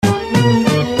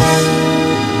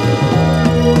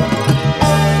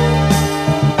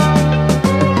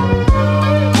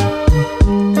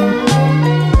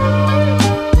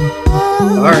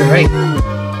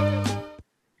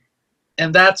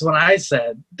And that's when I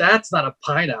said, that's not a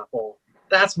pineapple.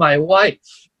 That's my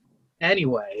wife.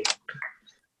 Anyway,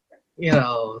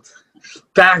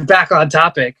 back on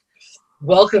topic.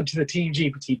 Welcome to the Team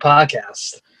GPT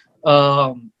podcast.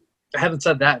 I haven't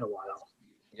said that in a while.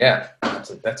 Yeah, that's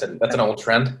an old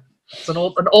trend. It's an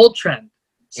old trend.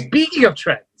 Speaking of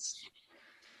trends,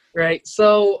 right?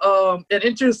 So an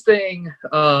interesting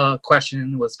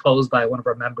question was posed by one of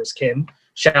our members, Kim.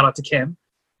 Shout out to Kim.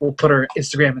 We'll put her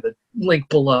Instagram in the link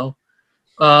below.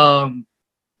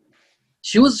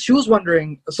 She was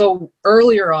wondering. So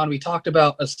earlier on, we talked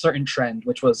about a certain trend,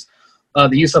 which was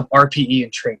the use of RPE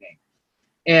in training,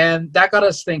 and that got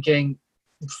us thinking.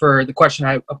 For the question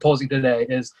I'm posing today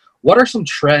is, what are some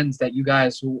trends that you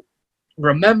guys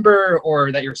remember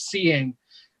or that you're seeing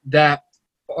that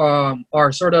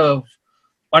are sort of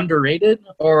underrated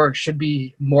or should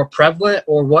be more prevalent,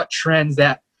 or what trends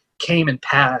that came and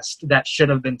passed that should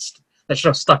have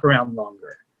stuck around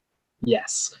longer?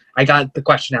 Yes, I got the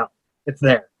question out. It's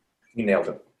there. You nailed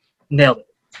it. Nailed it.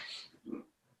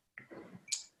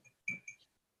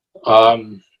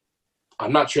 I'm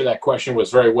not sure that question was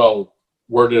very well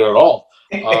worded at all.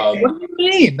 What do you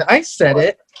mean? I said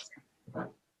it.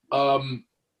 All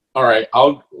right.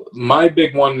 My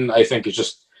big one, I think, is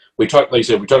just we talked about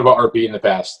RPE in the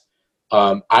past.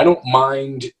 I don't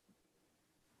mind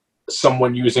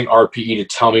someone using RPE to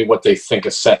tell me what they think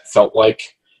a set felt like.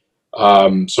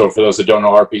 So for those that don't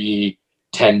know, RPE,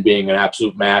 10 being an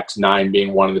absolute max, 9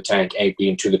 being 1 in the tank, 8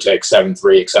 being 2 in the tank, 7,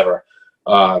 3, etc.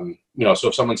 So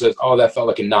if someone says, "Oh, that felt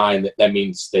like a 9," that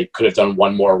means they could have done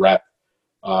one more rep,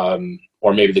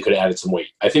 or maybe they could have added some weight.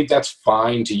 I think that's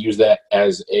fine to use that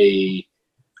as a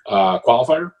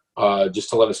qualifier, just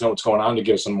to let us know what's going on, to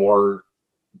give us some more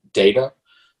data.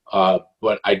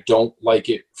 But I don't like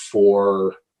it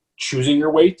for choosing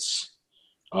your weights.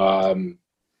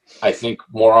 I think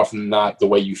more often than not, the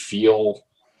way you feel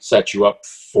sets you up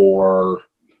for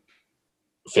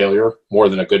failure more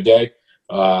than a good day.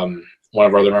 One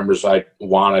of our other members,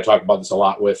 Juan, I talk about this a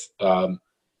lot with,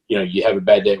 you have a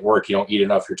bad day at work, you don't eat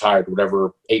enough, you're tired,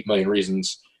 whatever, 8 million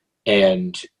reasons.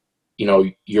 And,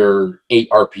 your 8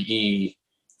 RPE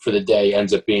for the day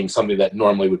ends up being something that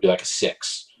normally would be like a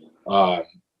 6.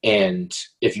 And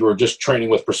if you were just training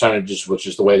with percentages, which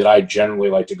is the way that I generally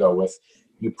like to go with,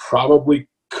 you probably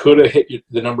could have hit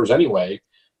the numbers anyway.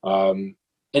 And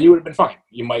you would have been fine.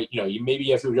 You might, you maybe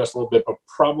have to adjust a little bit, but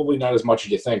probably not as much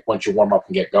as you think once you warm up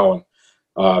and get going.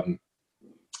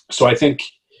 So I think,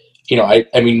 I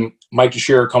mean, Mike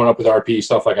Teixeira coming up with RP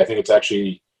stuff, I think it's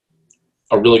actually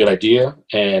a really good idea.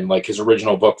 And his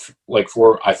original book,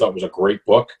 I thought was a great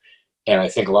book. And I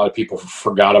think a lot of people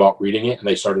forgot about reading it and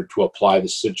they started to apply the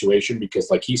situation because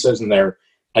he says in there,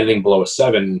 anything below a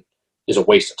 7 is a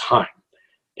waste of time.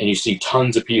 And you see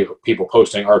tons of people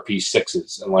posting RP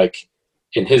 6s and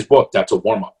in his book, that's a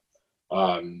warm up.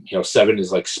 7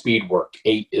 is speed work.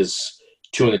 8 is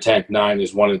 2 in the tank. 9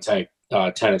 is 1 in the tank.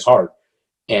 10 is hard.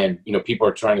 And, people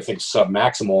are trying to think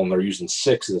sub-maximal and they're using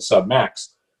 6 as a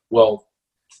sub-max. Well,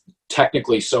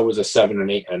 technically so is a 7, an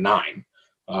 8, and a 9.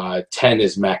 10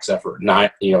 is max effort. 9,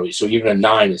 so even a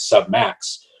 9 is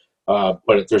sub-max.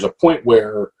 But there's a point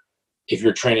where if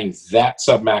you're training that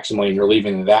sub-maximally and you're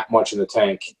leaving that much in the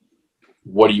tank,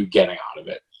 what are you getting out of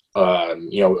it?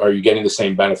 Are you getting the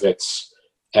same benefits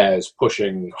as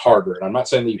pushing harder? And I'm not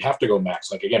saying that you have to go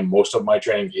max. Again, most of my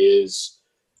training is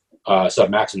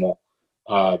sub-maximal.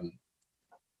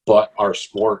 But our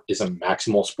sport is a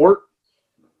maximal sport.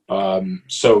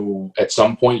 So at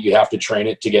some point you have to train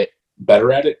it to get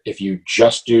better at it. If you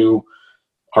just do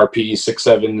RPE 6,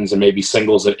 7s and maybe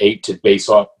singles at 8 to base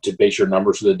your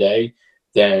numbers for the day,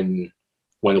 then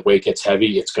when the weight gets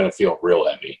heavy, it's going to feel real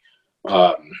heavy.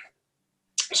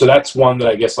 So that's one that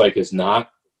I guess is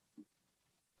not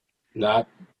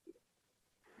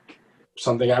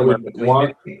something I would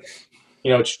want.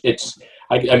 It's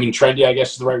I mean trendy, I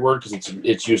guess is the right word because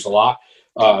it's used a lot.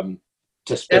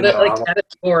 To spin and at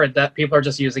its core, that people are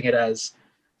just using it as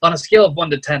on a scale of 1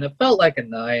 to 10. It felt like a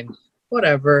 9,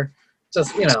 whatever.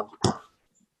 Just I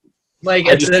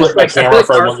just flipped my camera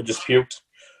for everyone that just puked.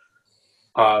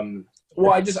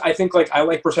 Well, I think I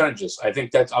like percentages. I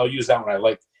think I'll use that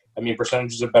one.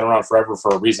 Percentages have been around forever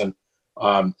for a reason.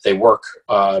 They work.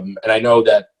 And I know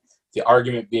that the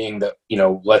argument being that,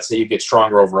 let's say you get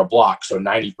stronger over a block. So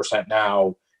 90%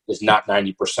 now is not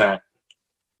 90%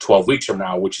 12 weeks from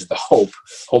now, which is the hope.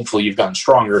 Hopefully you've gotten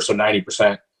stronger. So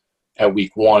 90% at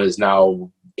week 1 is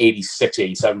now 86,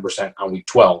 87% on week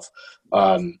 12.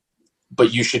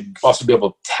 But you should also be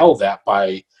able to tell that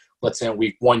by, let's say on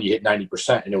week 1 you hit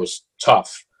 90% and it was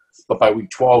tough. But by week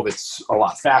 12, it's a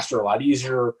lot faster, a lot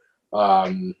easier.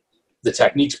 the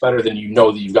technique's better, then you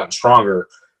know that you've gotten stronger.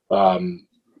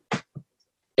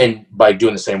 And by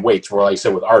doing the same weights, where like I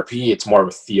said with RPE, it's more of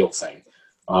a feel thing.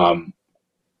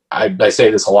 I say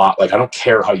this a lot, like I don't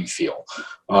care how you feel.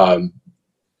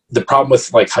 The problem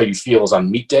with like how you feel is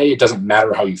on meet day, it doesn't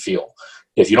matter how you feel.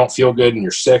 If you don't feel good and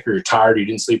you're sick or you're tired, or you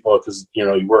didn't sleep well because you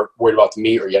were worried about the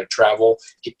meet or you had to travel,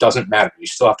 it doesn't matter. You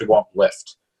still have to go out and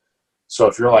lift. So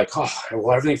if you're like, oh,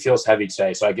 well, everything feels heavy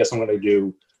today, so I guess I'm going to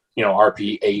do,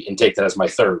 RP 8 and take that as my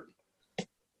third.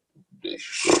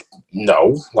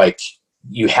 No, like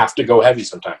you have to go heavy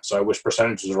sometimes. So I wish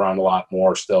percentage was around a lot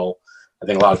more still. I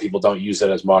think a lot of people don't use it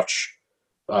as much.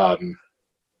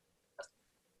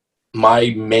 My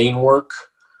main work,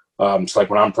 so like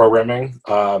when I'm programming,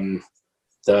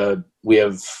 we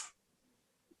have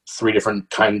 3 different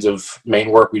kinds of main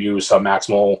work. We do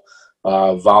submaximal,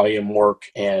 volume work,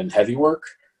 and heavy work.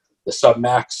 The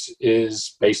submax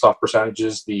is based off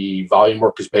percentages. The volume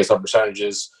work is based off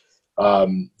percentages.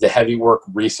 The heavy work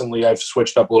recently I've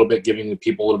switched up a little bit, giving the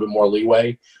people a little bit more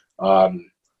leeway,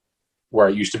 where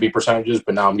it used to be percentages,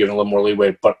 but now I'm giving a little more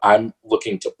leeway. But I'm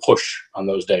looking to push on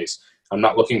those days. I'm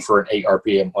not looking for an 8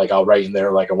 RPM. Like I'll write in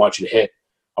there, like I want you to hit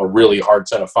a really hard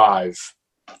set of 5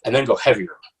 and then go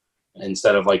heavier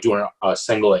instead of like doing a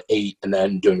single at 8 and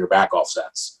then doing your back off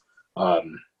sets.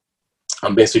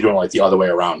 I'm basically doing like the other way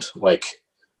around, like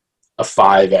a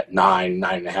 5 at 9,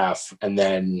 9.5, and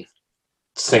then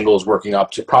singles working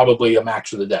up to probably a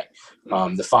max of the day.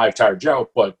 The 5 tires you out,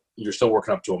 but you're still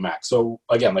working up to a max. So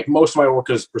again, like most of my work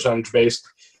is percentage based.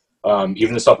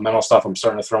 Even the supplemental stuff, I'm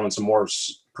starting to throw in some more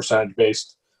percentage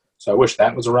based. So I wish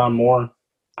that was around more.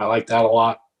 I like that a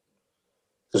lot.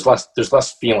 There's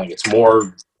less feeling. It's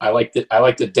more, I like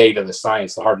the data, the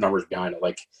science, the hard numbers behind it.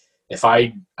 Like if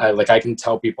I can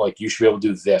tell people like, you should be able to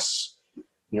do this. And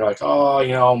you're like,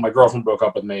 oh, my girlfriend broke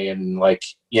up with me and like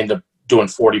you end up doing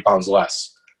 40 pounds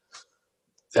less.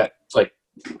 That like,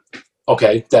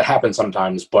 okay, that happens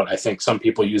sometimes, but I think some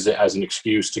people use it as an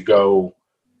excuse to go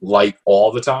light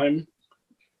all the time.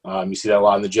 You see that a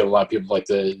lot in the gym. A lot of people like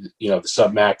the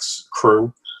submax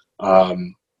crew.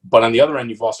 But on the other end,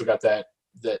 you've also got the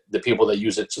people that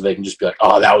use it so they can just be like,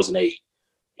 oh, that was an 8.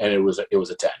 And it was a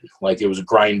 10. Like it was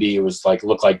grindy. It was like,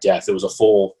 looked like death. It was a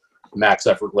full max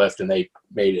effort lift and they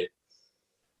made it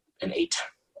an 8.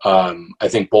 I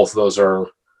think both of those are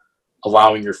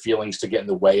allowing your feelings to get in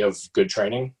the way of good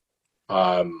training.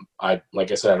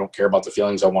 Like I said, I don't care about the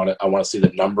feelings. I want to see the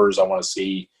numbers. I want to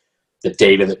see the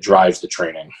data that drives the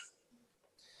training.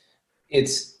 I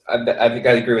think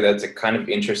I agree with that. It's a kind of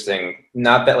interesting,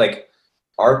 not that like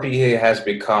RPA has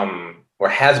become or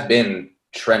has been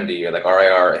trendy, or like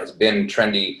RIR has been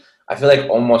trendy. I feel like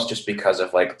almost just because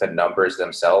of like the numbers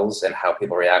themselves and how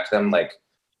people react to them, like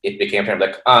it became kind of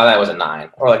like, oh, that was a 9,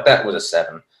 or like that was a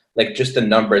 7. Like just the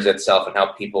numbers itself and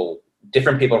how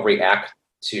different people react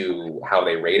to how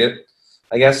they rate it.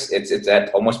 I guess it's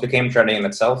that almost became trendy in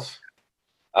itself.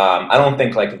 I don't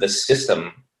think like the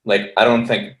system, like I don't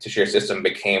think Teixeira system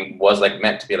was like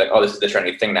meant to be like, oh, this is the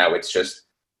trendy thing now. It's just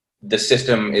the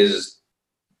system is,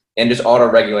 and just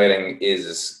auto-regulating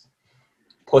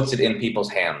puts it in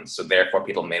people's hands. So therefore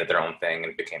people made it their own thing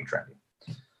and it became trendy.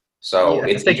 So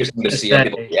it's interesting to see how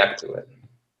people react to it.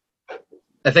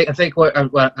 I think what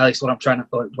I'm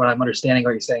understanding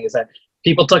what you're saying is that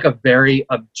people took a very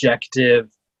objective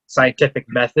scientific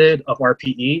method of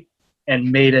RPE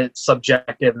and made it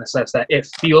subjective in the sense that it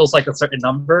feels like a certain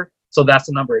number, so that's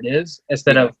the number it is,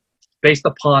 instead of based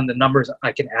upon the numbers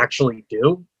I can actually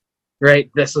do, right?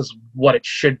 This is what it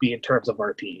should be in terms of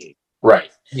RPE.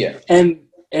 Right. Yeah. And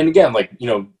again, like,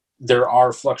 there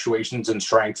are fluctuations in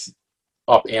strength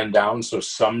up and down, so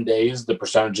some days the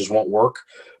percentages won't work,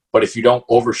 but if you don't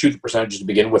overshoot the percentages to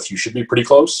begin with, you should be pretty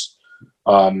close.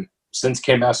 Since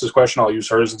Kim asked this question, I'll use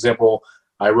her as an example.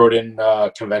 I wrote in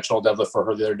conventional deadlift for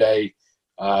her the other day.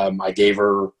 I gave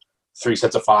her 3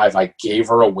 sets of 5. I gave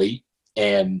her a weight,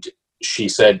 and she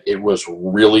said it was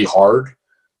really hard,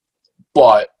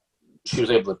 but she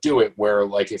was able to do it where,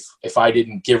 like, if I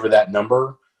didn't give her that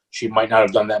number, she might not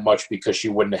have done that much because she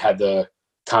wouldn't have had the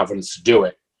confidence to do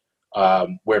it.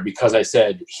 Where because I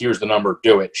said, here's the number,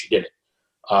 do it, she did it.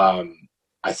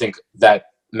 I think that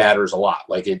matters a lot.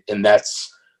 And that's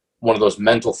one of those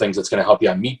mental things that's going to help you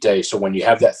on meet day. So when you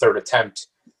have that third attempt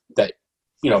that,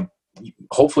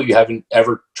 hopefully you haven't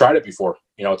ever tried it before,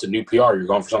 it's a new PR, you're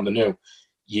going for something new.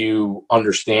 You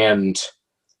understand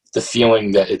the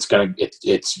feeling that it's going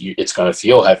to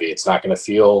feel heavy. It's not going to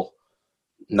feel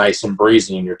nice and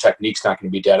breezy, and your technique's not going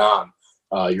to be dead on.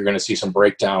 You're going to see some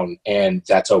breakdown, and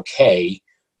that's okay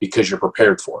because you're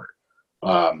prepared for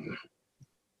it.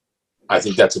 I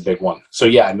think that's a big one. So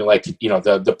yeah, I mean, like, you know,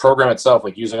 the program itself,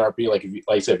 like using RP, like if you,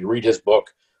 like I said, if you read his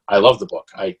book, I love the book.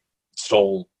 I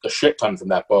stole a shit ton from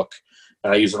that book,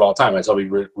 and I use it all the time. I tell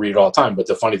people read it all the time. But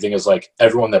the funny thing is, like,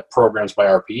 everyone that programs by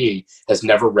RPE has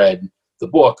never read the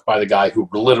book by the guy who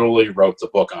literally wrote the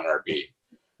book on RPE.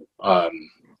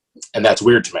 And that's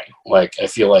weird to me. Like, I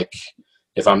feel like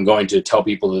if I'm going to tell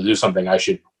people to do something, I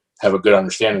should have a good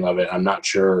understanding of it. I'm not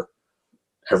sure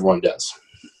everyone does.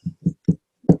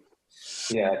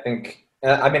 Yeah, I think,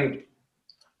 I mean,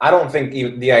 I don't think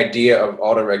the idea of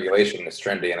auto-regulation is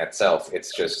trendy in itself.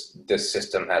 It's just this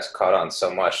system has caught on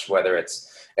so much, whether it's,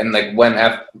 and like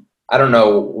I don't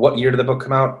know, what year did the book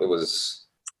come out? It was,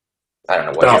 I don't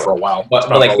know what Been year. out for a while. But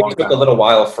like, it took a little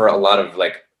while for a lot of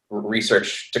like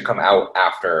research to come out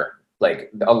after,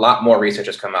 like a lot more research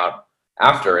has come out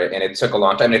after it, and it took a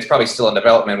long time. And it's probably still in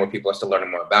development where people are still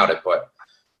learning more about it, but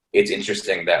it's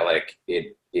interesting that like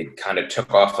it kind of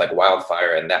took off like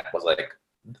wildfire, and that was like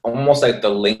almost like the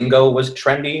lingo was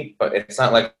trendy, but it's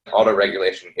not like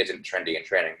auto-regulation isn't trendy in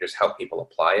training. Just how people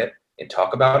apply it and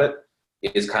talk about it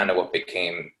is kind of what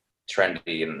became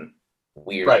trendy and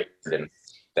weird. Right. And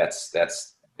that's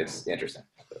it's interesting.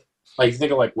 Like, you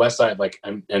think of like Westside, like,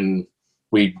 and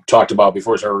we talked about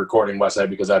before we started recording Westside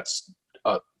because that's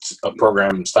a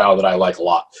program style that I like a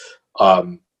lot.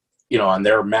 You know, on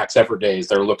their max effort days,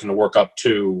 they're looking to work up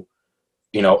to,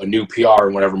 you know, a new PR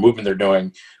and whatever movement they're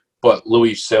doing. But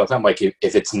Louis say all the time, like,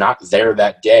 if it's not there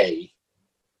that day,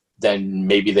 then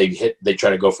maybe they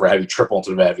try to go for a heavy triple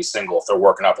instead of a heavy single if they're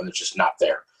working up and it's just not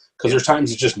there. Because there's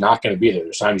times it's just not going to be there.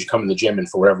 There's times you come in the gym and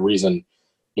for whatever reason,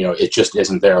 you know, it just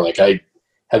isn't there. Like, I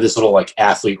have this little like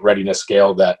athlete readiness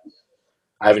scale that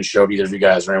I haven't showed either of you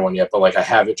guys or anyone yet, but like I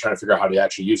have it trying to figure out how to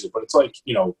actually use it. But it's like,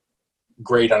 you know,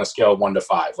 grade on a scale of 1 to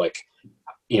 5. Like,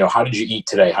 you know, how did you eat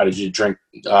today? How did you drink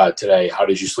today? How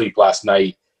did you sleep last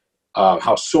night?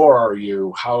 How sore are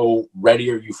you? How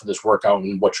ready are you for this workout?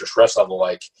 And what's your stress level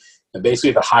like? And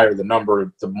basically, the higher the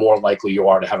number, the more likely you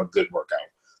are to have a good workout.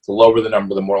 The lower the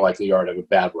number, the more likely you are to have a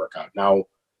bad workout. Now,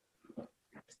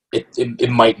 it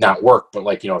might not work, but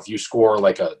like, you know, if you score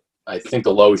like I think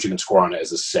the lowest you can score on it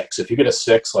is a 6. If you get a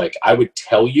 6, like, I would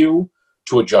tell you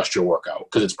to adjust your workout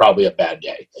because it's probably a bad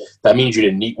day. That means you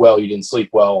didn't eat well, you didn't sleep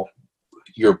well,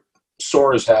 you're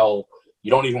sore as hell,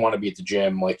 you don't even want to be at the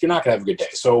gym. Like, you're not gonna have a good day.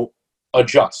 So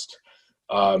adjust,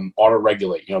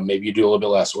 auto-regulate. You know, maybe you do a little bit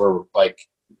less, or like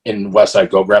in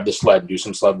Westside, go grab the sled and do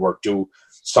some sled work, do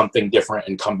something different,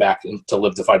 and come back to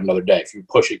live to fight another day. If you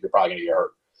push it, you're probably gonna get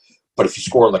hurt. But if you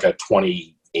score like a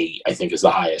 28, I think is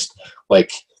the highest.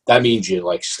 Like, that means you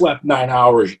like slept 9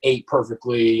 hours, you ate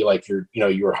perfectly, like you're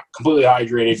completely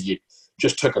hydrated, you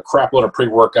just took a crap load of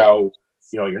pre-workout,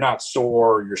 you know, you're not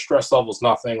sore, your stress level's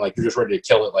nothing, like you're just ready to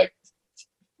kill it. Like,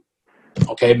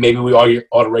 okay, maybe we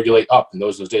ought to regulate up, and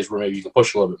those days where maybe you can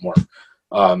push a little bit more.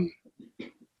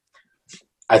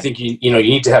 I think you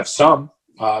need to have some.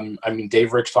 I mean,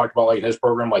 Dave Ricks talked about like in his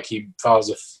program, like he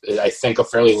follows I think a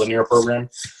fairly linear program,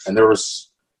 and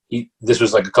this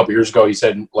was like a couple years ago. He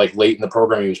said like late in the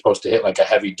program he was supposed to hit like a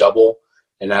heavy double,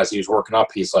 and as he was working up,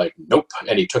 he's like, nope,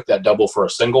 and he took that double for a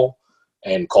single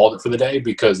and called it for the day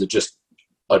because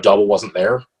a double wasn't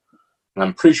there. And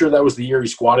I'm pretty sure that was the year he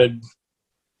squatted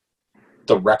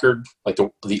the record, like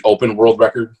the open world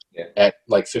record, at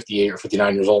like 58 or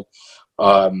 59 years old.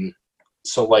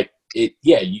 So like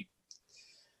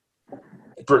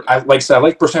I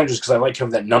like percentages because I like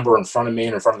having that number in front of me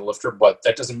and in front of the lifter, but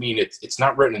that doesn't mean it's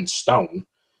not written in stone.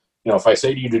 You know, if I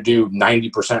say to you to do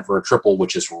 90% for a triple,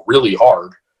 which is really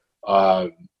hard,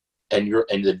 and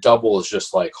the double is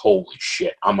just like, holy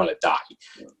shit, I'm gonna die,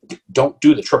 don't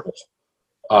do the triple.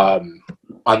 On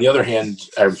the other hand,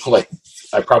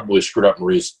 I probably screwed up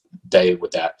Marie's day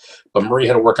with that, but Marie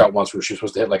had a workout once where she was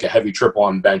supposed to hit like a heavy triple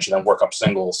on bench and then work up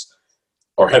singles,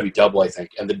 or heavy double, I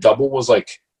think, and the double was like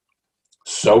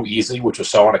so easy, which was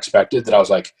so unexpected, that I was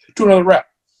like, do another rep.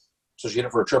 So she hit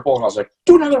it for a triple, and I was like,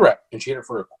 do another rep. And she hit it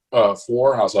for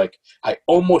 4, and I was like, I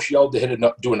almost yelled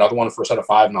to do another one for a set of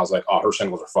 5, and I was like, oh, her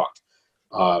singles are fucked.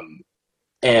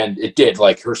 And it did.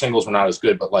 Like, her singles were not as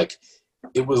good, but like,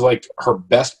 it was like her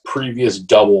best previous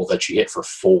double that she hit for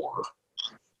 4.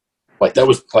 Like, that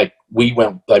was like,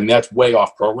 that's way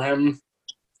off program,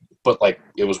 but like,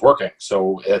 it was working,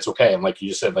 so that's okay. And like you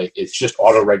just said, like, it's just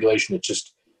auto regulation. It's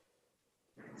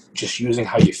just using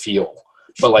how you feel,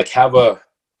 but like have a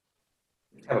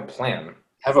plan.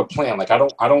 Like, I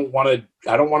don't want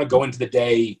to go into the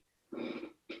day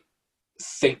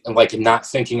not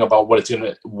thinking about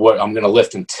what I'm gonna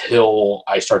lift until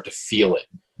I start to feel it.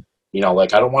 You know,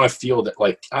 like, I don't want to feel that.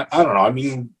 Like, I don't know. I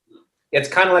mean, It's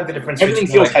kind of like the difference. Everything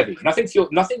between, feels heavy.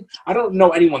 Nothing. I don't know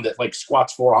anyone that like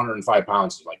squats 405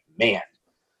 pounds. Is like, man,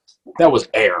 that was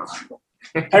air.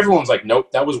 Everyone's like,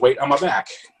 nope, that was weight on my back.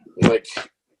 Like,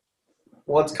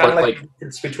 well, it's kind of like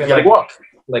it's between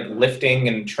like lifting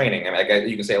and training. I mean, I guess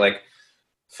you can say like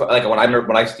when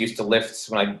I used to lift,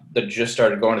 when I just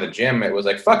started going to the gym, it was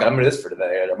like, fuck it, I'm gonna do this for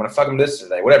today. I'm gonna fucking do this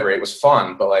today. Whatever. It was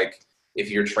fun, but like if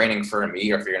you're training for a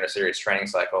meet or if you're in a serious training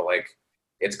cycle, like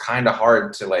it's kind of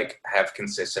hard to like have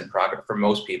consistent progress for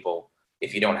most people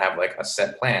if you don't have like a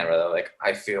set plan. Where they're like,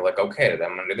 I feel like okay today,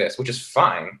 I'm gonna do this, which is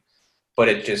fine, but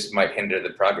it just might hinder the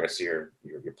progress you're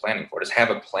planning for. Just have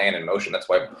a plan in motion. That's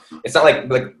why it's not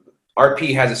like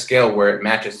RP has a scale where it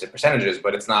matches to percentages,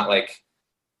 but it's not like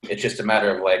it's just a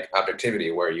matter of like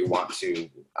objectivity where you want to.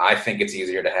 I think it's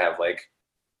easier to have like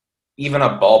even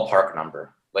a ballpark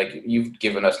number. Like you've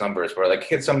given us numbers where like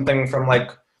hit something from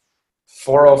like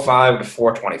 405 to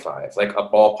 425, like a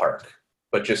ballpark,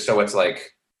 but just so it's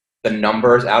like the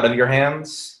numbers out of your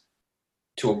hands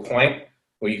to a point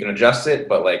where you can adjust it,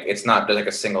 but like it's not just like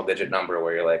a single digit number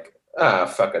where you're like,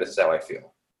 fuck it, this is how I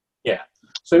feel. Yeah.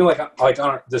 So like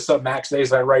on the sub max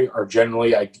days I write are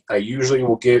generally I usually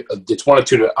will give it's one or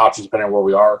two options depending on where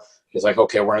we are. It's like,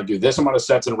 okay, we're gonna do this amount of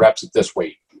sets and reps at this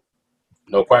weight.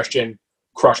 No question.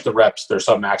 Crush the reps. They're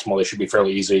sub maximal. They should be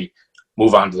fairly easy.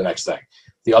 Move on to the next thing.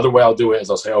 The other way I'll do it is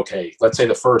I'll say, okay, let's say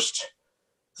the first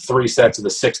 3 sets of the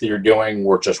 6 that you're doing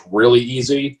were just really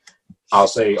easy. I'll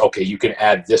say, okay, you can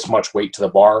add this much weight to the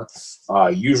bar.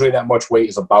 Usually that much weight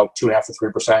is about 2.5 to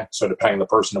 3%. So depending on the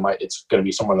person, it's going to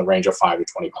be somewhere in the range of 5 to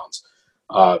 20 pounds.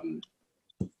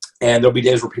 And there'll be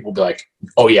days where people will be like,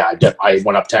 oh yeah, I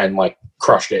went up 10, like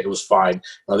crushed it. It was fine. And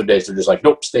other days they're just like,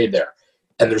 nope, stayed there.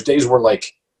 And there's days where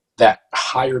like that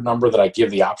higher number that I give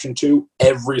the option to,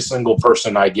 every single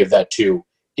person I give that to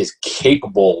is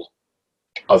capable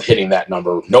of hitting that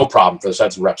number. No problem for the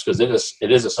sets and reps because it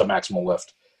is a submaximal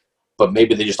lift. But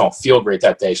maybe they just don't feel great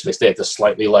that day, so they stay at the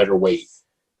slightly lighter weight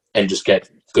and just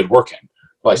get good work in.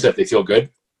 Like I said, if they feel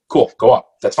good, cool, go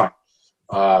up. That's fine.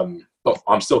 But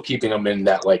I'm still keeping them in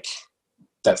that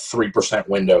 3%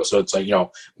 window. So it's like,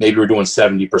 maybe we're doing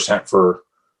 70% for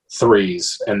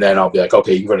threes, and then I'll be like,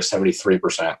 okay, you can go to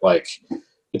 73%. Like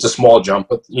it's a small jump,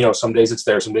 but some days it's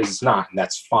there, some days it's not, and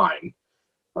that's fine.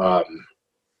 But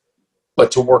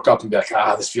to work up and be like,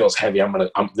 this feels heavy.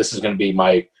 This is gonna be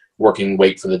my working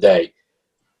weight for the day.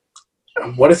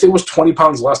 What if it was 20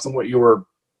 pounds less than what you were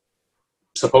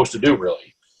supposed to do,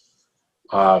 really?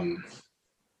 Like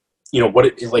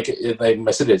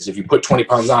I said, is if you put 20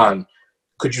 pounds on,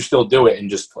 could you still do it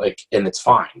and and it's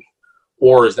fine?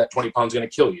 Or is that 20 pounds going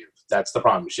to kill you? That's the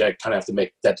problem. You kind of have to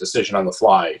make that decision on the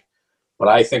fly. But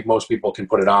I think most people can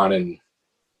put it on, and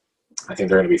I think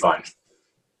they're going to be fine.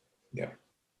 Yeah.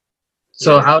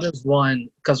 So how does one,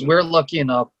 because we're lucky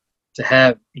enough to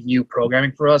have you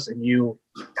programming for us, and you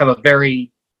have a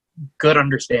very good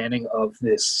understanding of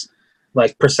this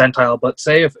like percentile, but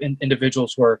say if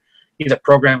individuals were either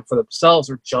programming for themselves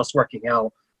or just working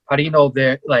out, how do you know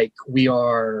that like we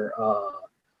are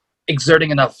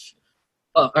exerting enough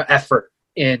effort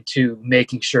into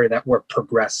making sure that we're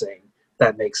progressing?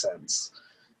 That makes sense.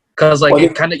 Because like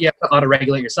it kind of, you have to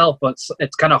auto-regulate yourself, but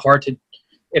it's kind of hard to,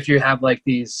 if you have like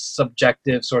these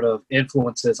subjective sort of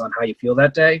influences on how you feel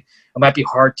that day, it might be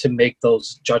hard to make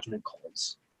those judgment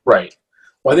calls. Right.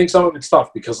 Well, I think some of it's tough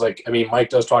because Mike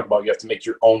does talk about you have to make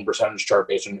your own percentage chart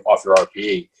based off your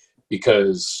RPE,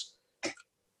 because,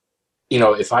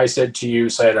 if I said to you,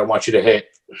 I want you to hit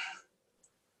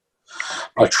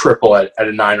a triple at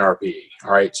a 9 RPE,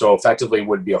 all right? So effectively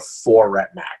would be a 4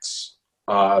 rep max.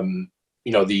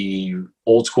 The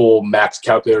old school max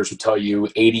calculators would tell you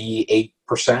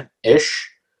 88%-ish.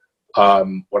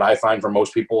 What I find for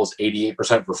most people is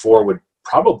 88% for 4 would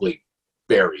probably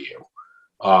bury you.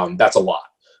 That's a lot.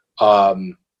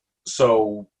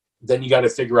 So then you got to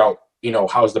figure out,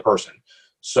 how's the person.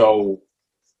 So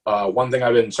one thing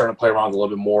I've been starting to play around with a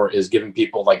little bit more is giving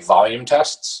people like volume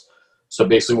tests. So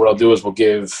basically what I'll do is we'll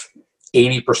give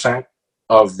 80%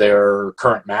 of their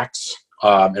current max,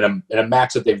 and a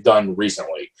max that they've done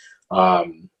recently. I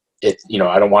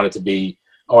don't want it to be,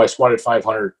 I squatted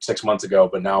 500 6 months ago,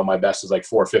 but now my best is like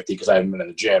 450 because I haven't been in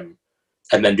the gym,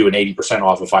 and then do an 80%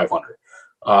 off of 500.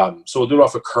 So we'll do it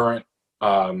off a current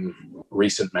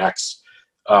recent max.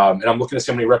 And I'm looking to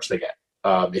see how many reps they get.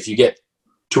 If you get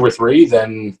 2 or 3,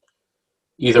 then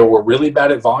either we're really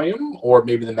bad at volume, or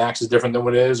maybe the max is different than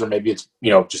what it is, or maybe it's,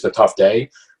 just a tough day.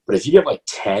 But if you get like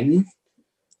 10,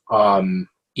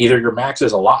 either your max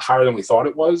is a lot higher than we thought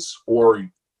it was, or,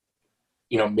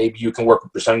 maybe you can work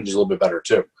with percentages a little bit better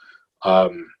too.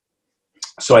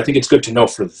 So I think it's good to know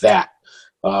for that.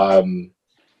 Like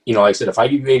I said, if I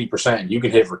give you 80% and you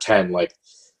can hit it for 10, like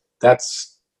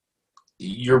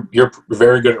you're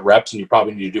very good at reps, and you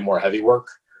probably need to do more heavy work.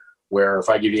 Where if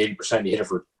I give you 80% and you hit it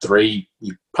for 3,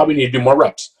 you probably need to do more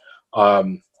reps.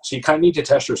 So you kind of need to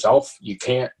test yourself. You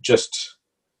can't just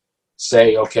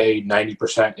say, okay,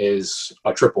 90% is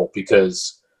a triple,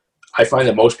 because I find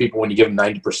that most people, when you give them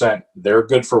 90%, they're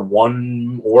good for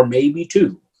 1 or maybe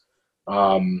 2.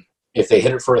 If they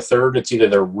hit it for a third, it's either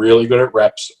they're really good at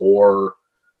reps, or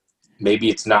maybe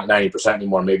it's not 90%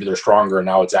 anymore. Maybe they're stronger, and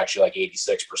now it's actually like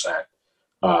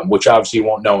 86%, which obviously you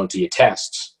won't know until you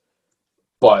test.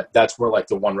 But that's where like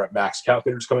the 1 rep max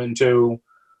calculators come into.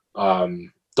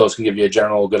 Those can give you a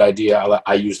general good idea.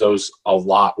 I use those a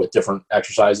lot with different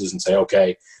exercises and say,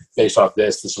 okay, based off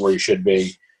this is where you should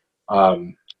be.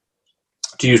 To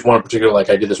use one in particular, like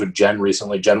I did this with Jen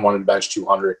recently. Jen wanted to bench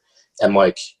 200, and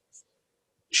like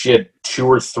she had 2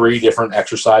 or 3 different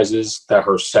exercises that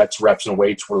her sets, reps, and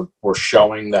weights were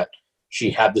showing that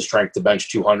she had the strength to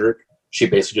bench 200. She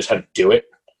basically just had to do it.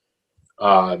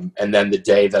 And then the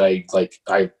day that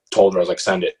I told her, I was like,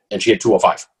 send it. And she had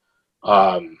 205.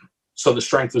 So the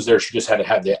strength was there. She just had to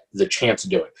have the chance to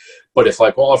do it. But if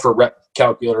like all of her rep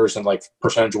calculators and like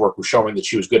percentage of work were showing that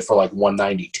she was good for like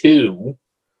 192,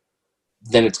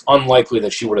 then it's unlikely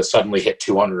that she would have suddenly hit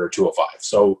 200 or 205.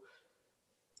 So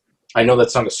I know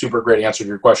that's not a super great answer to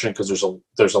your question, because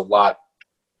there's a lot,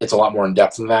 it's a lot more in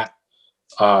depth than that.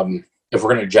 If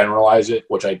we're going to generalize it,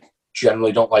 which I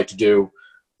generally don't like to do,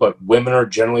 but women are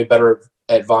generally better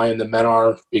at volume than men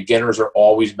are. Beginners are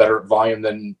always better at volume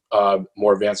than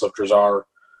more advanced lifters are.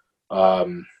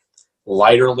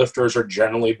 Lighter lifters are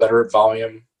generally better at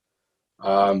volume.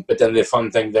 But then the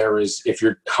fun thing there is if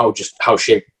you're how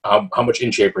much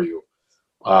in shape are you?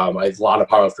 A lot of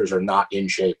powerlifters are not in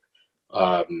shape.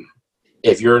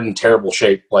 If you're in terrible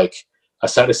shape, like a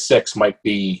set of 6 might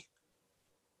be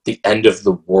the end of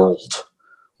the world,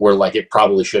 where like it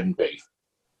probably shouldn't be.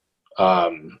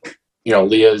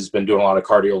 Leah's been doing a lot of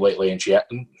cardio lately, and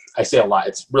I say a lot,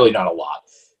 it's really not a lot.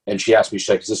 And she asked me, she's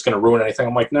like, is this going to ruin anything?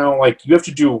 I'm like, no, like you have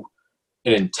to do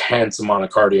an intense amount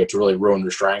of cardio to really ruin your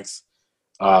strength.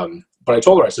 But I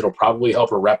told her, I said, it'll probably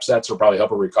help her rep sets, or probably help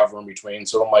her recover in between.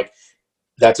 So I'm like,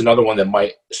 that's another one that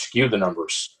might skew the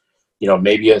numbers.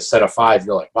 Maybe a set of 5,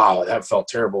 you're like, wow, that felt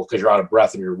terrible because you're out of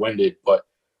breath and you're winded, but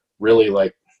really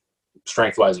like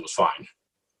strength wise, it was fine.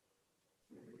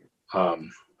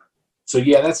 So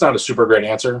yeah, that's not a super great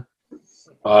answer.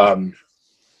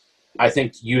 I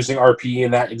think using RPE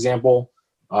in that example,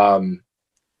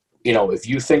 if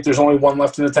you think there's only 1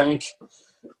 left in the tank,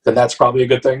 then that's probably a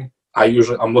good thing.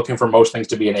 I'm looking for most things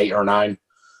to be an 8 or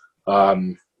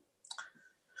 9.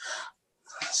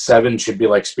 7 should be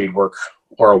like speed work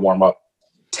or a warm up.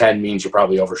 10 means you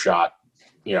probably overshot,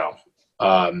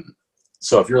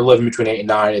 so if you're living between 8 and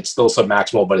 9, it's still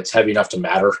submaximal, but it's heavy enough to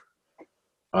matter.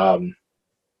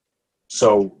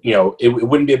 So, it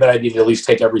wouldn't be a bad idea to at least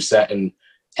take every set and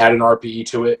add an RPE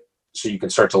to it, so you can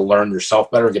start to learn yourself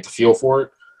better and get the feel for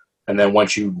it. And then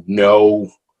once you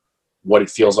know what it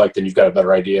feels like, then you've got a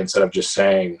better idea, instead of just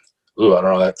saying, ooh, I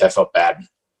don't know, that felt bad.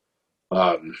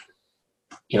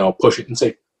 Push it and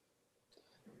see.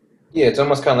 Yeah, it's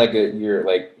almost kind of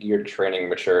like your training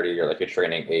maturity, or like your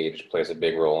training age plays a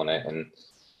big role in it. And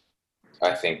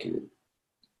I think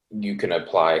you can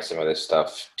apply some of this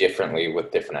stuff differently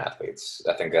with different athletes.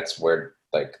 I think that's where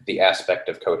like the aspect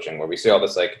of coaching, where we see all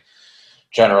this like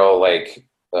general like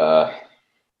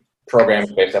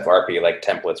programs based off RP like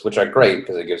templates, which are great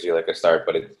because it gives you like a start,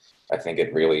 but I think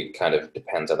it really kind of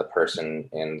depends on the person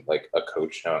and like a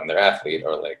coach knowing their athlete,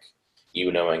 or like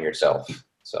you knowing yourself.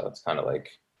 So it's kind of like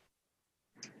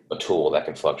a tool that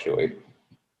can fluctuate.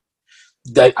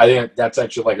 I think that's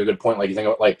actually like a good point. Like you think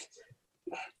about like,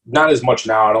 not as much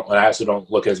now. I also don't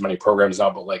look at as many programs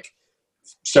now, but like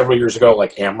several years ago,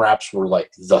 like AMRAPs were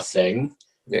like the thing.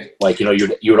 Yeah. Like, you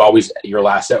would always, your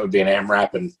last set would be an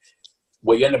AMRAP, and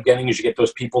what you end up getting is you get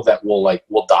those people that will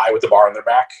die with the bar on their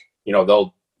back.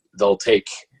 They'll take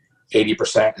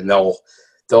 80% and they'll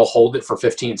hold it for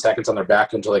 15 seconds on their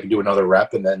back until they can do another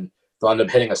rep, and then they'll end up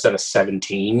hitting a set of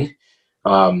 17.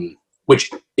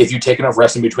 Which if you take enough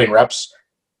rest in between reps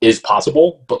is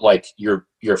possible, but like you're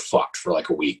fucked for like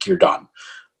a week, you're done.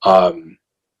 And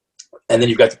then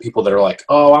you've got the people that are like,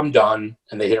 oh, I'm done.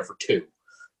 And they hit it for 2.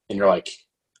 And you're like,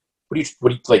 what do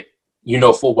you like,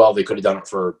 full well, they could have done it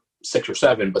for 6 or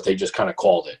 7, but they just kind of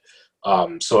called it.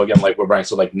 So again, like what Brian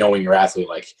said, like knowing your athlete,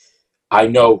 like I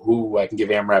know who I can give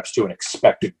AMRAPs to and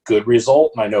expect a good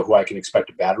result, and I know who I can expect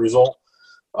a bad result.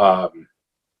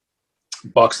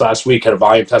 Bucks last week had a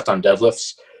volume test on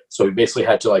deadlifts, so he basically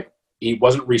had to he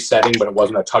wasn't resetting, but it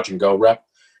wasn't a touch and go rep.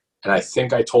 and I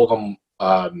think I told him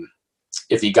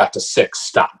if he got to 6,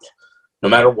 stop. No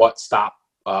matter what, stop.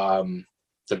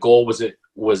 The goal was it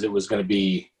was going to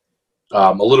be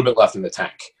a little bit left in the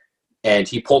tank, and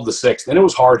he pulled the 6th, and it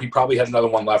was hard. He probably had another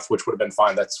one left, which would have been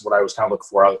fine. That's what I was kind of looking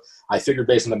for. I figured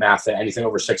based on the math that anything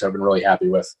over 6 I've been really happy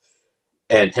with.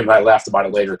 And him and I laughed about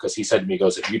it later because he said to me, he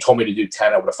goes, if you told me to do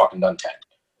 10, I would have fucking done 10.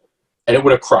 And it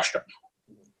would have crushed him.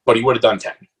 But he would have done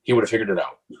 10. He would have figured it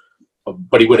out.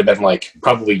 But he would have been, like,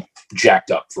 probably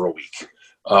jacked up for a week.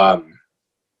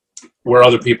 Where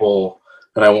other people,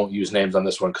 and I won't use names on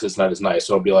this one because it's not as nice,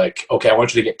 so it'll be like, okay, I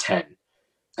want you to get 10.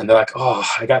 And they're like, oh,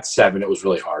 I got 7. It was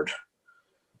really hard.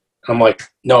 And I'm like,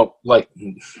 no,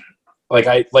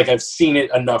 I've seen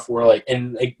it enough where, like,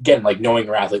 and again, like, knowing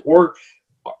your athlete, or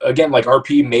again, like,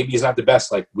 RP maybe is not the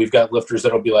best. Like, we've got lifters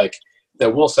that'll be like,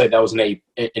 that will say that was an 8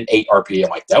 RP.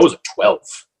 I'm like, that was a 12.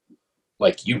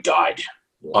 Like, you died.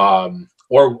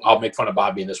 Or I'll make fun of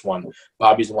Bobby in this one.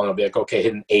 Bobby's the one that'll be like, okay,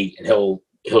 hit an 8, and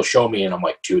he'll show me, and I'm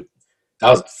like, dude, that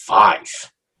was a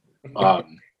 5.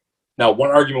 Now,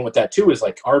 one argument with that too is,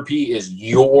 like, RP is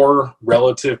your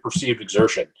relative perceived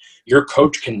exertion. Your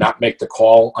coach cannot make the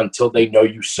call until they know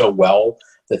you so well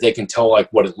that they can tell,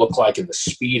 like, what it looked like and the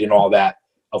speed and all that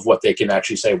of what they can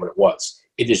actually say what it was.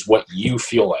 It is what you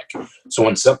feel like. So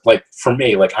when like, for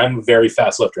me, like, I'm a very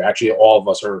fast lifter. Actually, all of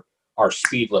us are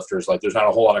speed lifters. Like, there's not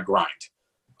a whole lot of grind.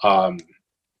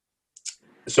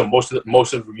 So most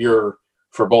of your,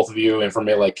 for both of you and for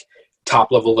me, like,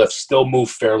 top level lifts still move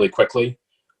fairly quickly.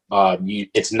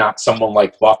 It's not someone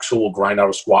like Bucks who will grind out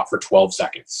a squat for 12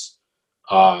 seconds.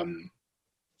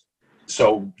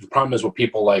 So the problem is with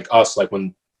people like us, like,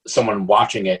 when someone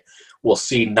watching it will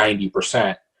see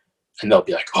 90% and they'll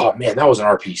be like, oh man, that was an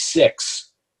RP6.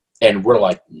 And we're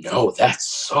like, no, that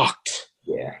sucked.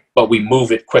 Yeah. But we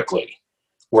move it quickly.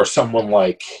 Where someone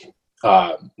like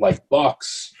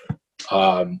Bucks,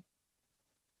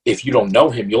 if you don't know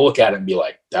him, you'll look at it and be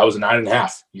like, that was a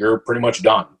 9.5. You're pretty much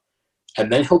done.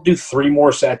 And then he'll do 3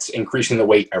 more sets, increasing the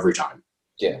weight every time.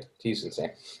 Yeah, he's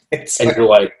insane.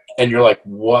 You're like,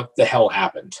 what the hell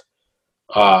happened?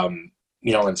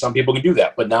 And some people can do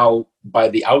that. But now, by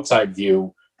the outside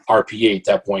view, RPE at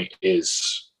that point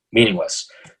is meaningless.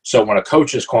 So when a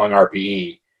coach is calling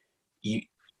RPE,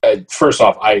 first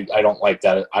off, I don't like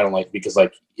that. I don't like it because,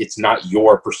 like, it's not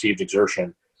your perceived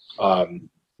exertion. And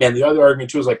the other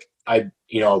argument too is, like,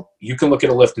 you can look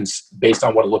at a lift and based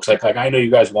on what it looks like. Like, I know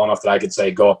you guys well enough that I could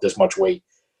say go up this much weight,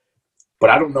 but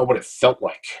I don't know what it felt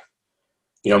like.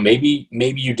 Maybe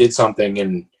you did something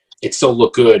and it still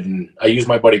looked good. And I use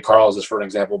my buddy Carl as for an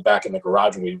example. Back in the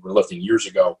garage when we were lifting years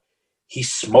ago, he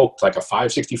smoked like a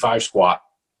 565 squat,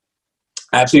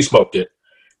 absolutely smoked it,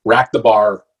 racked the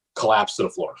bar, collapsed to the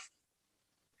floor.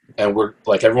 And we're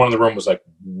like, everyone in the room was like,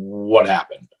 what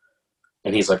happened?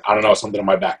 And he's like, I don't know, something in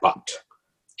my back popped.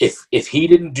 If he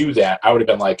didn't do that, I would have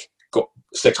been like, go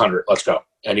 600, let's go.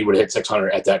 And he would have hit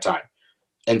 600 at that time.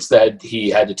 Instead, he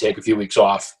had to take a few weeks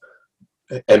off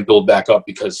and build back up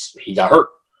because he got hurt.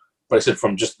 But I said,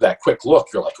 from just that quick look,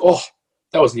 you're like, oh,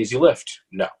 that was an easy lift.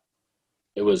 No,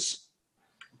 it was,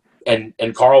 and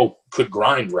Carl could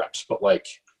grind reps, but, like,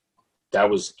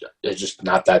 it's just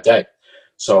not that day.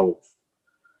 So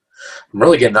I'm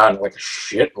really getting on, like, a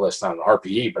shit list on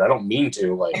RPE, but I don't mean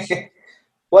to, like.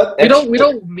 What? We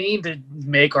don't mean to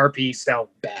make RPE sound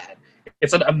bad.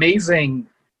 It's an amazing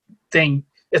thing.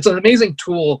 It's an amazing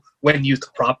tool when used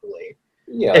properly.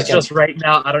 Yeah, it's just right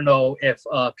now, I don't know if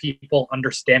people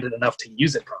understand it enough to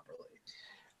use it properly.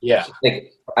 Yeah.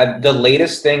 Like, the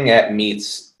latest thing at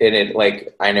meets, and it,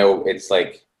 like, I know it's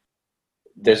like,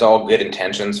 there's all good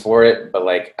intentions for it, but,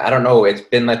 like, I don't know, it's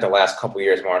been, like, the last couple of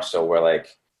years more so where,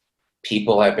 like,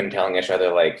 people have been telling each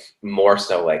other, like, more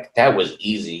so, like, that was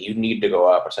easy, you need to go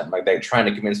up or something like that, trying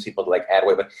to convince people to, like, add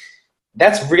weight. But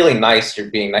that's really nice,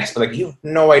 you're being nice, but, like, you have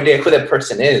no idea who that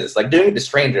person is. Like, doing it to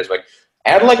strangers, like,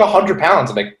 add, like, 100 pounds.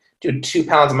 I'm like, dude, 2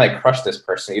 pounds might crush this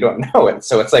person. You don't know it.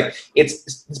 So it's like,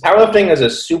 powerlifting is a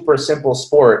super simple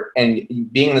sport, and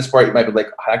being in the sport, you might be like,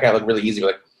 oh, that guy looked really easy. But,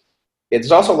 like, it's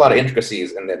also a lot of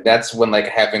intricacies, and that's when, like,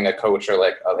 having a coach or,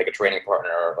 like a training partner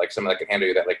or, like, someone that can handle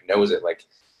you that, like, knows it, like,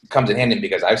 comes in handy,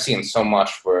 because I've seen so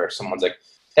much where someone's like,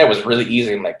 that was really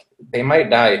easy. I'm like, they might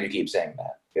die if you keep saying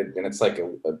that. And it's like,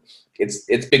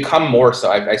 it's become more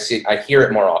so. I hear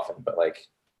it more often, but, like,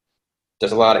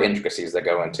 there's a lot of intricacies that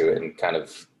go into it, and kind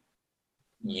of,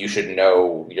 you should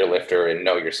know your lifter and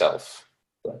know yourself.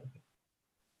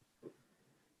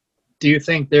 Do you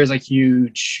think there's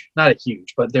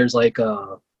but there's like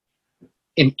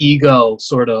an ego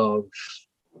sort of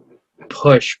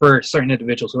push for certain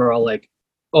individuals who are all like,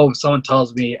 oh, if someone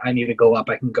tells me I need to go up,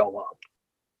 I can go up.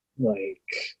 Like,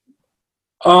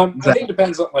 I think it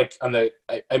depends on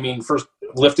I mean, first,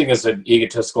 lifting is an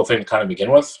egotistical thing to kind of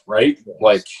begin with, right?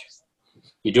 Like,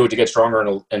 you do it to get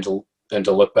stronger and to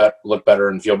look better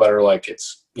and feel better. Like,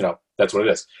 it's, that's what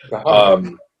it is.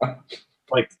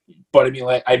 But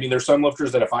I mean, there's some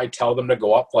lifters that if I tell them to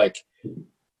go up, like,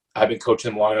 I've been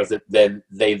coaching them long enough that then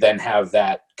they have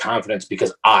that confidence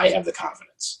because I have the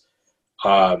confidence.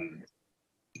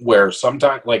 Where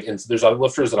sometimes, like, and there's other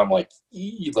lifters that I'm like,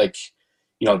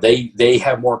 they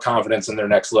have more confidence in their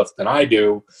next lift than I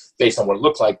do based on what it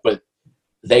looks like, but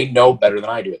they know better than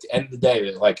I do. At the end of the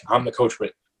day, like, I'm the coach,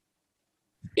 but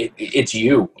it's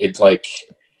you. It's like,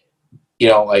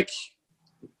 I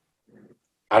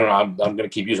don't know. I'm going to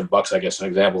keep using Bucks, I guess, as an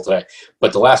example today.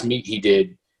 But the last meet he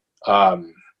did,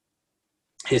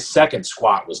 his second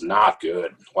squat was not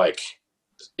good. Like,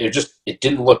 it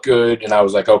didn't look good. And I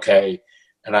was like, okay.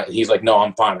 And he's like, no,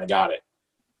 I'm fine. I got it.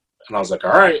 And I was like,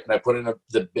 all right. And I put in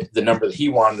the number that he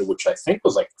wanted, which I think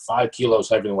was like 5 kilos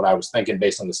heavier than what I was thinking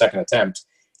based on the second attempt.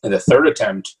 And the third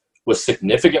attempt was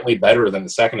significantly better than the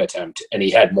second attempt. And he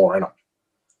had more in him.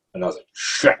 And I was like,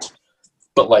 shit.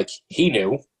 But, like, he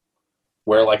knew.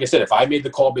 Where, like I said, if I made the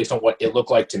call based on what it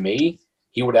looked like to me,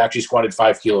 he would have actually squatted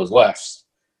 5 kilos less.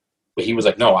 But he was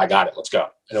like, no, I got it. Let's go.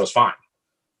 And it was fine.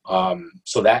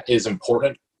 So that is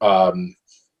important. You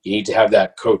need to have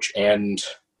that coach and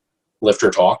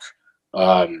lifter talk.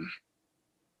 I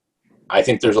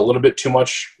think there's a little bit too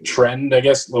much trend, I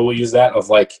guess, we'll use that, of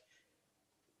like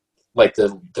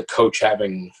the coach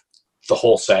having the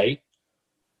whole say.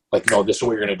 Like, no, this is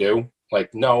what you're going to do.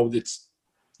 Like, no,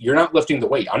 you're not lifting the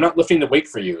weight. I'm not lifting the weight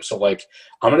for you. So, like,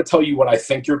 I'm going to tell you what I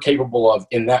think you're capable of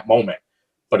in that moment.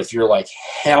 But if you're like,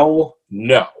 hell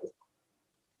no,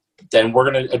 then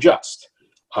we're going to adjust.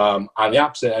 On the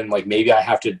opposite end, like, maybe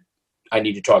I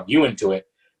need to talk you into it.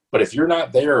 But if you're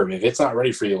not there, if it's not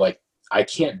ready for you, like, I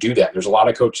can't do that. There's a lot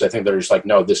of coaches, I think, that are just like,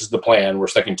 no, this is the plan. We're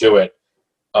sticking to it.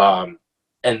 And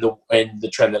the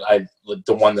trend that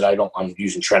the one that I'm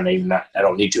using trend, even that I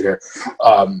don't need to here,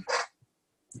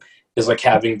 is like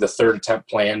having the third attempt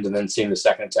planned and then seeing the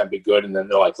second attempt be good. And then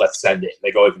they're like, let's send it.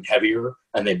 They go even heavier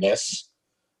and they miss.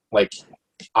 Like,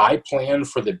 I plan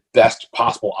for the best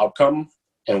possible outcome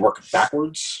and work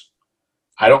backwards.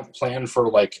 I don't plan for,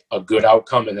 like, a good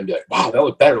outcome and then be like, wow, that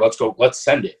looked better. Let's go. Let's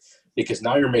send it. Because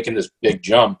now you're making this big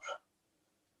jump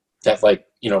that, like,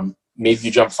 maybe you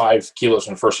jump 5 kilos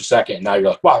from first to second. And now you're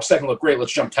like, wow, second looked great.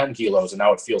 Let's jump 10 kilos. And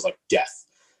now it feels like death.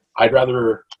 I'd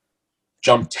rather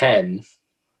jump 10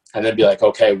 and then be like,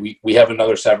 okay, we have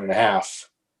another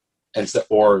 7.5,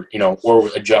 or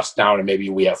adjust down and maybe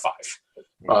we have 5.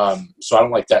 So I don't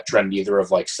like that trend either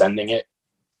of, like, sending it.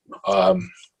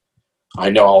 I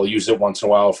know I'll use it once in a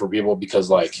while for people because,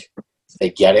 like, they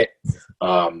get it.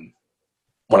 When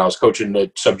I was coaching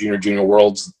the junior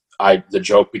worlds, the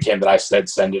joke became that I said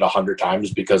send it 100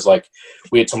 times because, like,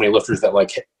 we had so many lifters that,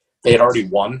 like, they had already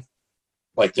won.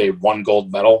 Like, they won gold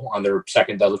medal on their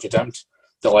second deadlift attempt.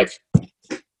 They're like,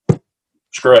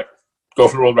 screw it, go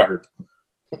for the world record.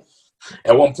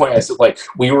 At one point, I said, like,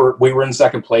 we were in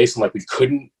second place, and, like, we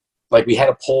couldn't, like, we had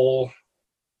a pull.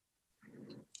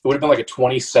 It would have been like a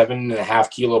 27.5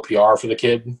 kilo PR for the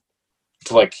kid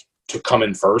to come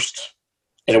in first,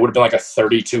 and it would have been like a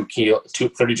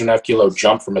 32.5 kilo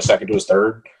jump from a second to his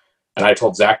third. And I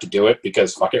told Zach to do it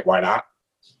because fuck it, why not?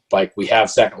 Like, we have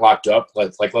second locked up.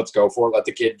 Let's go for it. Let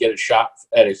the kid get a shot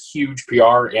at a huge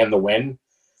PR and the win.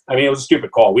 I mean, it was a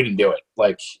stupid call. We didn't do it.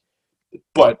 Like,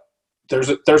 but there's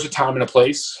a time and a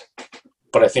place.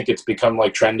 But I think it's become,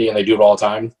 like, trendy, and they do it all the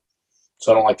time.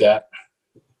 So I don't like that.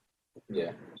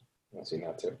 Yeah, I've seen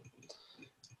that too.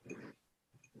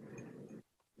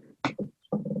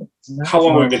 How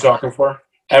long have we been talking for?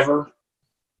 Ever?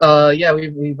 Yeah,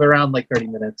 we've around like 30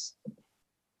 minutes.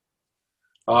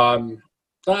 I mean,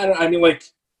 like,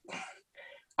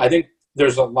 I think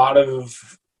there's a lot of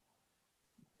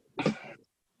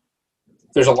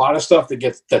stuff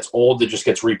that's old that just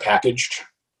gets repackaged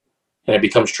and it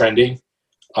becomes trendy.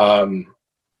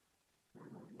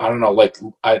 I don't know, like,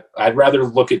 I'd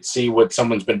rather see what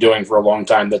someone's been doing for a long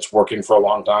time that's working for a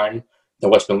long time than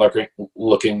what's been working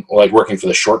for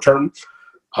the short term.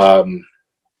 I'm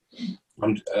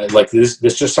like, this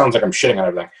just sounds like I'm shitting on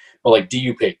everything, but, like,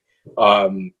 DUP.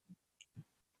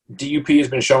 DUP has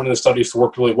been shown in the studies to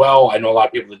work really well. I know a lot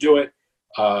of people that do it,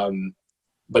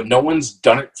 but no one's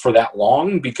done it for that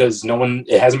long because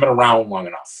it hasn't been around long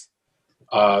enough.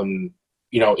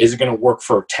 Is it going to work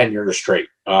for 10 years straight?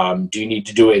 Do you need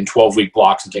to do it in 12-week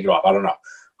blocks and take it off? I don't know.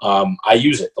 I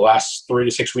use it. The last 3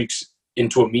 to 6 weeks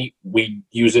into a meet, we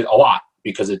use it a lot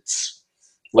because it's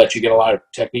lets you get a lot of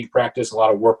technique practice, a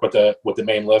lot of work with the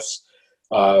main lifts.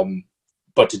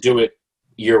 but to do it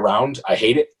year round, I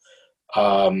hate it.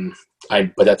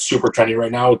 But that's super trendy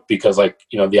right now because, like,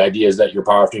 you know, the idea is that you're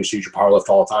powerlifting, so you should powerlift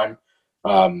all the time.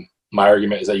 My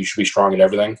argument is that you should be strong at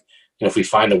everything. And if we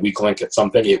find a weak link at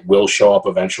something, it will show up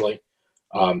eventually.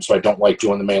 So I don't like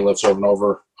doing the main lifts over and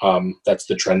over. That's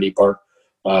the trendy part.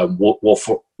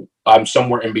 I'm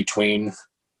somewhere in between,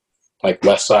 like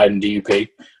West Side and DUP.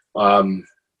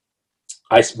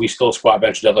 We still squat,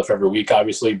 bench, deadlift every week,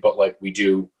 obviously, but like we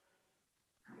do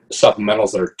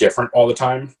supplementals that are different all the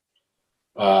time.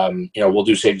 You know, we'll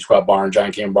do safety squat bar and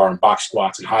giant cable bar and box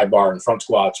squats and high bar and front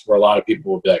squats, where a lot of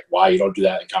people will be like, why you don't do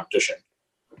that in competition?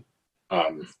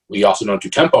 We also don't do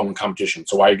tempo in competition,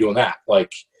 so why are you doing that?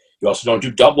 Like, you also don't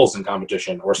do doubles in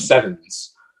competition or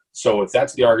sevens. So if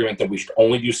that's the argument that we should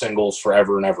only do singles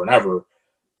forever and ever and ever,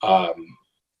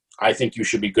 I think you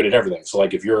should be good at everything. So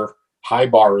like if your high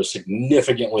bar is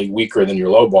significantly weaker than your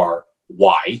low bar,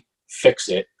 why? Fix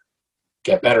it,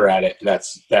 get better at it.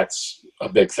 That's a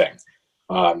big thing.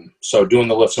 So doing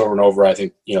the lifts over and over, I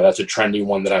think, you know, that's a trendy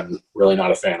one that I'm really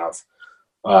not a fan of.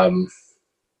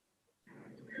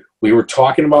 We were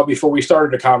talking about before we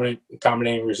started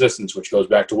accommodating resistance, which goes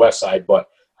back to West Side, but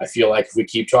I feel like if we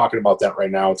keep talking about that right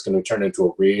now, it's going to turn into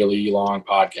a really long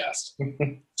podcast.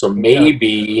 So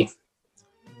maybe,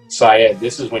 Syed,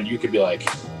 this is when you could be like,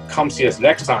 come see us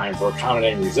next time for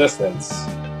accommodating resistance.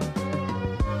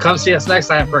 Come see us next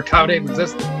time for accommodating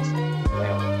resistance.